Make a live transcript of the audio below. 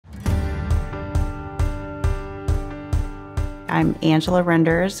I'm Angela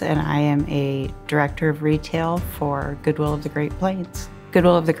Renders, and I am a Director of Retail for Goodwill of the Great Plains.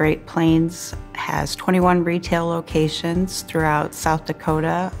 Goodwill of the Great Plains has 21 retail locations throughout South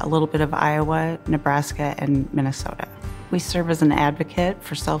Dakota, a little bit of Iowa, Nebraska, and Minnesota. We serve as an advocate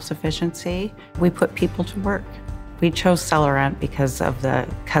for self-sufficiency. We put people to work. We chose Celerant because of the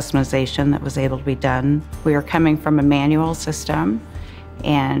customization that was able to be done. We are coming from a manual system,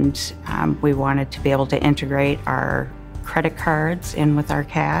 and we wanted to be able to integrate our credit cards in with our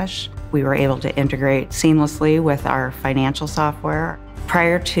cash. We were able to integrate seamlessly with our financial software.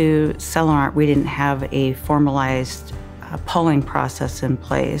 Prior to Celerant, we didn't have a formalized pulling process in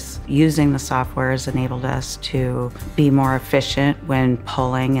place. Using the software has enabled us to be more efficient when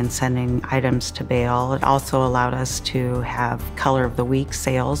pulling and sending items to bale. It also allowed us to have color of the week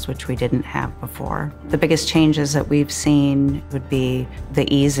sales, which we didn't have before. The biggest changes that we've seen would be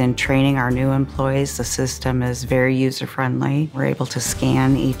the ease in training our new employees. The system is very user-friendly. We're able to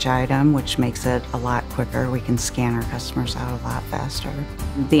scan each item, which makes it a lot quicker. We can scan our customers out a lot faster.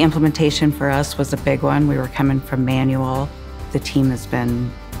 The implementation for us was a big one. We were coming from manual. The team has been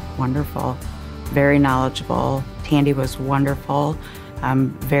wonderful, very knowledgeable. Tandy was wonderful,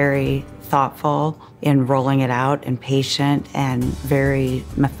 very thoughtful in rolling it out and patient and very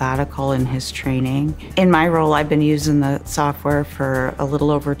methodical in his training. In my role, I've been using the software for a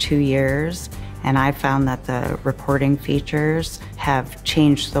little over 2 years, and I found that the reporting features have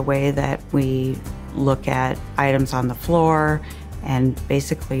changed the way that we look at items on the floor and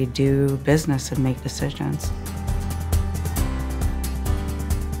basically do business and make decisions.